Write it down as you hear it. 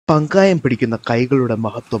പങ്കായം പിടിക്കുന്ന കൈകളുടെ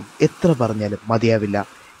മഹത്വം എത്ര പറഞ്ഞാലും മതിയാവില്ല.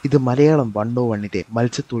 ഇത് മലയാളം 101ന്റെ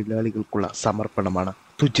മത്സ്യത്തൊഴിലാളികൾക്കുള്ള സമർപ്പണമാണ്.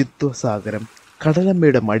 ശുചിത്വ സാഗരം.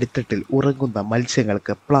 കടലമ്മയുടെ മടിത്തട്ടിൽ ഉറങ്ങുന്ന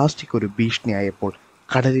മത്സ്യങ്ങൾക്ക് പ്ലാസ്റ്റിക് ഒരു ഭീഷണിയായപ്പോൾ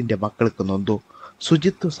കടലിന്റെ മക്കൾക്ക് നൊന്തു.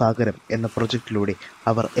 ശുചിത്വ സാഗരം എന്ന പ്രൊജക്റ്റിലൂടെ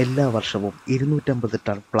അവർ എല്ലാ വർഷവും 250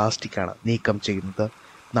 ടൺ പ്ലാസ്റ്റിക്കാണ് നീക്കം ചെയ്യുന്നത്.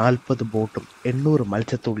 40 ബോട്ടും 800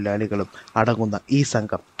 മത്സ്യത്തൊഴിലാളികളും അടങ്ങുന്ന ഈ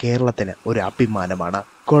സംഘം കേരളത്തിന് ഒരു അഭിമാനമാണ്.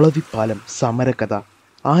 കൊളവിപ്പാലം സമരകഥ.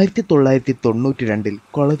 1992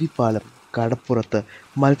 കൊളവിപ്പാലം കടപ്പുറത്ത്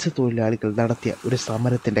മത്സ്യത്തൊഴിലാളികൾ നടത്തിയ ഒരു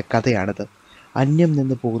സമരത്തിന്റെ കഥയാണിത്. അന്യം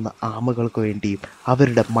നിന്ന് പോകുന്ന ആമകൾക്ക് വേണ്ടിയും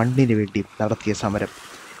അവരുടെ മണ്ണിന് വേണ്ടിയും നടത്തിയ സമരം.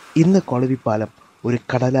 ഇന്ന് കൊളവിപ്പാലം ഒരു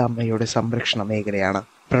കടലാമയുടെ സംരക്ഷണ മേഖലയാണ്.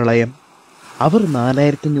 പ്രളയം. അവർ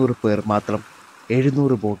 4500 പേർ മാത്രം,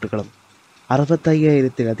 700 ബോട്ടുകളും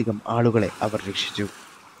 65,000-ലധികം ആളുകളെ അവർ രക്ഷിച്ചു.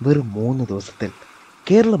 വെറും 3 ദിവസത്തിൽ.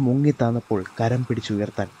 കേരളം മുങ്ങിത്താന്നപ്പോൾ കരം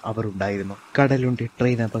പിടിച്ചുയർത്താൻ അവർ ഉണ്ടായിരുന്നു. കടലുണ്ടി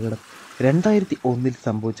ട്രെയിൻ അപകടം. 2001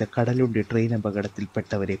 സംഭവിച്ച കടലുണ്ടി ട്രെയിൻ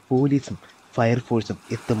അപകടത്തിൽപ്പെട്ടവരെ പോലീസും ഫയർഫോഴ്സും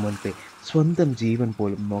എത്തും മുൻപേ സ്വന്തം ജീവൻ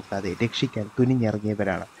പോലും നോക്കാതെ രക്ഷിക്കാൻ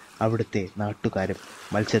തുനിഞ്ഞിറങ്ങിയവരാണ് അവിടുത്തെ നാട്ടുകാരും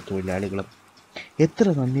മത്സ്യത്തൊഴിലാളികളും. എത്ര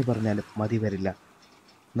നന്ദി പറഞ്ഞാലും മതി വരില്ല.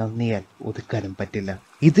 നന്ദിയാൽ ഒതുക്കാനും പറ്റില്ല.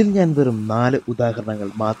 ഇതിൽ ഞാൻ വെറും 4 ഉദാഹരണങ്ങൾ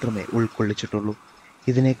മാത്രമേ ഉൾക്കൊള്ളിച്ചിട്ടുള്ളൂ.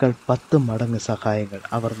 ഇതിനേക്കാൾ 10 മടങ്ങ് സഹായങ്ങൾ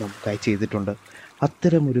അവർ നമുക്കായി ചെയ്തിട്ടുണ്ട്.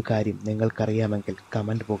 അത്തരമൊരു കാര്യം നിങ്ങൾക്കറിയാമെങ്കിൽ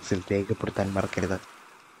കമൻറ്റ് ബോക്സിൽ രേഖപ്പെടുത്താൻ മറക്കരുത്.